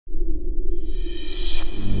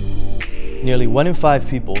Nearly 1 in 5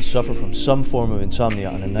 people suffer from some form of insomnia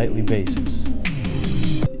on a nightly basis.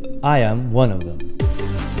 I am one of them.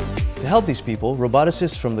 To help these people,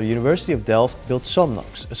 roboticists from the University of Delft built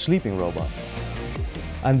Somnox, a sleeping robot.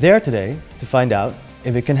 I'm there today to find out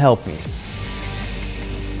if it can help me.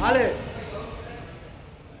 Ale!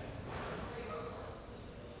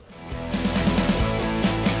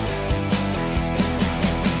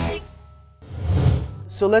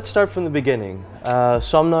 So let's start from the beginning.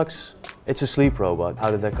 Somnox, it's a sleep robot.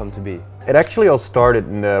 How did that come to be? It actually all started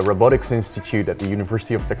in the Robotics Institute at the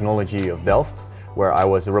University of Technology of Delft, where I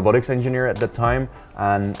was a robotics engineer at that time.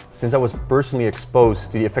 And since I was personally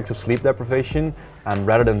exposed to the effects of sleep deprivation, and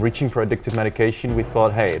rather than reaching for addictive medication, we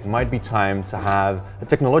thought, hey, it might be time to have a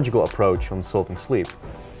technological approach on solving sleep.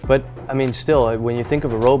 But I mean, still, when you think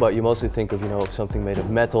of a robot, you mostly think of, something made of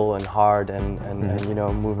metal and hard and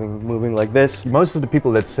moving like this. Most of the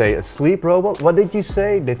people that say a sleep robot, what did you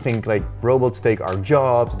say? They think like robots take our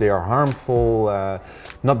jobs, they are harmful,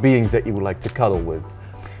 not beings that you would like to cuddle with.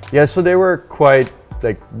 Yeah, so they were quite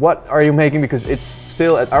like, what are you making? Because it's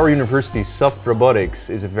still at our university, soft robotics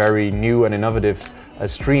is a very new and innovative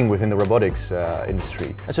stream within the robotics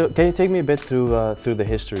industry. So can you take me a bit through the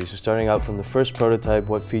history? So starting out from the first prototype,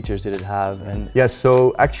 what features did it have? And yeah,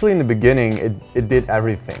 so actually in the beginning it did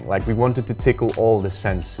everything. Like we wanted to tickle all the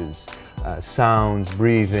senses. Sounds,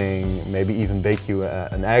 breathing, maybe even bake you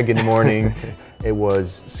an egg in the morning. It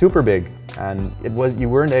was super big and you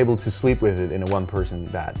weren't able to sleep with it in a one-person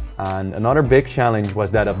bed. And another big challenge was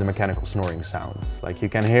that of the mechanical snoring sounds. Like you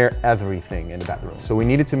can hear everything in the bedroom. So we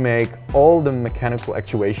needed to make all the mechanical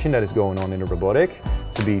actuation that is going on in a robotic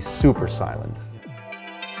to be super silent.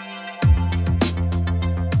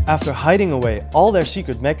 After hiding away all their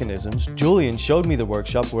secret mechanisms, Julian showed me the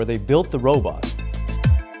workshop where they built the robot.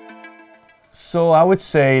 So I would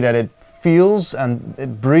say that it feels and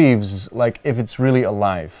it breathes like if it's really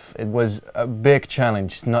alive. It was a big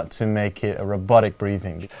challenge not to make it a robotic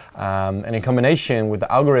breathing. And in combination with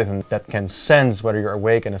the algorithm that can sense whether you're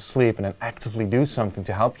awake and asleep and then actively do something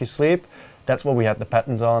to help you sleep, that's what we had the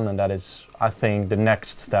patent on, and that is, I think, the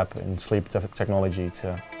next step in sleep technology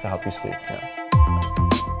to help you sleep. Yeah.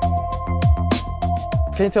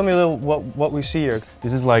 Can you tell me a little what we see here?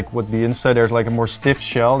 This is like what the inside, there's like a more stiff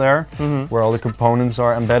shell there, where all the components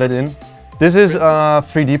are embedded in. This is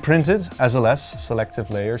 3D printed SLS, selective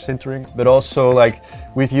layer sintering, but also like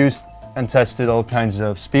we've used and tested all kinds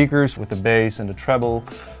of speakers with the bass and the treble.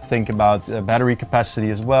 Think about battery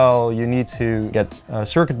capacity as well. You need to get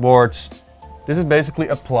circuit boards. This is basically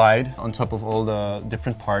applied on top of all the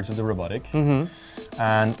different parts of the robotic.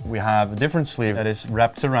 And we have a different sleeve that is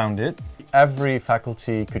wrapped around it. Every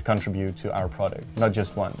faculty could contribute to our product, not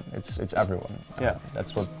just one. It's everyone. Yeah,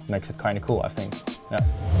 that's what makes it kind of cool, I think. Yeah.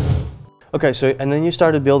 Okay, so and then you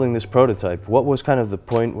started building this prototype. What was kind of the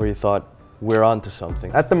point where you thought, we're onto something?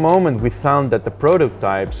 At the moment, we found that the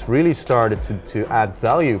prototypes really started to add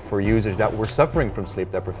value for users that were suffering from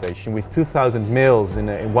sleep deprivation. With 2,000 mails in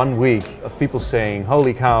 1 week of people saying,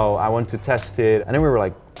 holy cow, I want to test it. And then we were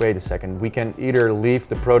like, wait a second, we can either leave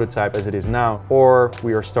the prototype as it is now, or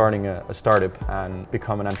we are starting a startup and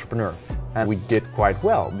become an entrepreneur. And we did quite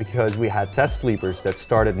well because we had test sleepers that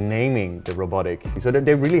started naming the robotic, so that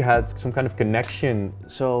they really had some kind of connection.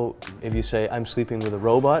 So if you say, I'm sleeping with a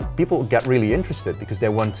robot, people get really interested because they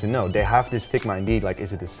want to know. They have this stigma indeed, like,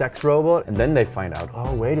 is it a sex robot? And then they find out,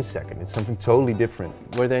 oh, wait a second, it's something totally different.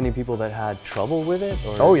 Were there any people that had trouble with it?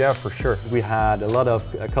 Or? Oh yeah, for sure. We had a lot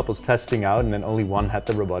of couples testing out, and then only one had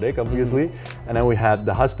the robotic, obviously. And then we had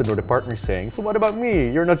the husband or the partner saying, so what about me?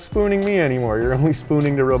 You're not spooning me anymore, you're only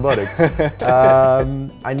spooning the robotic.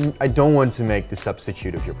 I don't want to make the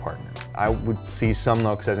substitute of your partner. I would see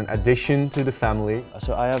Somnox as an addition to the family.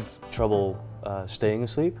 So I have trouble staying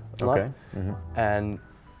asleep a lot. And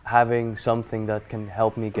having something that can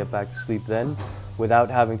help me get back to sleep then,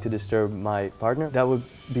 without having to disturb my partner, that would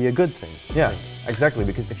be a good thing. Yeah, exactly,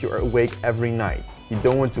 because if you're awake every night, you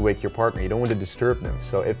don't want to wake your partner, you don't want to disturb them.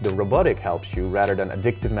 So if the robotic helps you rather than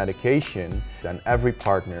addictive medication, then every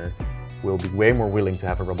partner will be way more willing to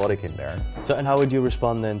have a robotic in there. So, and how would you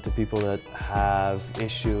respond then to people that have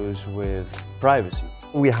issues with privacy?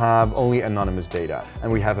 We have only anonymous data,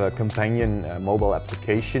 and we have a companion mobile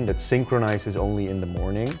application that synchronizes only in the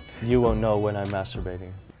morning. You won't know when I'm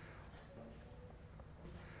masturbating?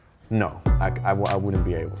 No, I wouldn't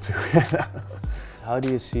be able to. How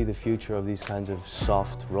do you see the future of these kinds of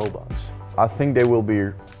soft robots? I think they will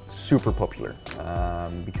be super popular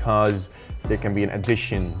because they can be an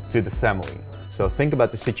addition to the family. So think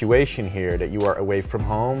about the situation here that you are away from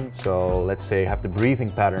home. So let's say have the breathing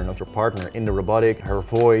pattern of your partner in the robotic, her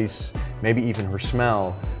voice, maybe even her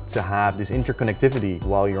smell, to have this interconnectivity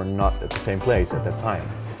while you're not at the same place at that time.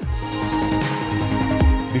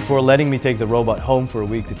 Before letting me take the robot home for a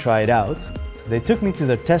week to try it out, they took me to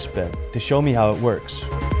their test bed to show me how it works.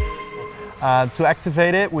 To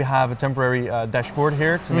activate it, we have a temporary dashboard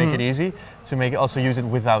here to make it easy, to make it also use it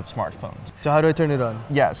without smartphones. So how do I turn it on?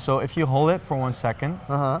 Yeah, so if you hold it for 1 second,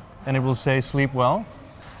 and it will say sleep well,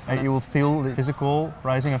 and you will feel the physical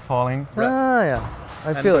rising and falling breath. Ah, yeah,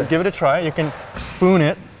 I feel it. Give it a try. You can spoon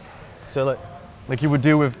it, So like you would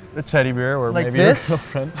do with a teddy bear or like maybe this? your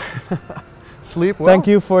girlfriend. Sleep well. Thank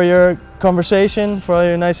you for your conversation, for all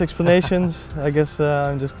your nice explanations. I guess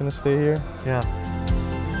I'm just gonna stay here. Yeah.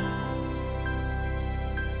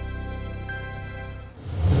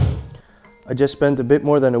 I just spent a bit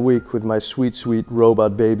more than a week with my sweet, sweet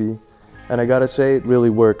robot baby, and I gotta say it really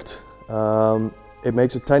worked. It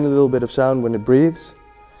makes a tiny little bit of sound when it breathes.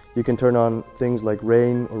 You can turn on things like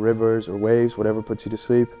rain or rivers or waves, whatever puts you to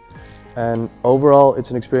sleep. And overall,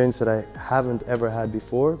 it's an experience that I haven't ever had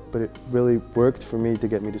before, but it really worked for me to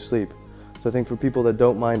get me to sleep. So I think for people that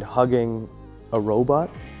don't mind hugging a robot,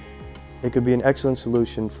 it could be an excellent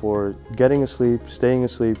solution for getting asleep, staying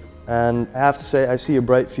asleep. And I have to say, I see a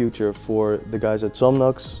bright future for the guys at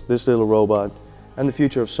Somnox, this little robot, and the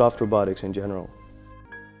future of soft robotics in general.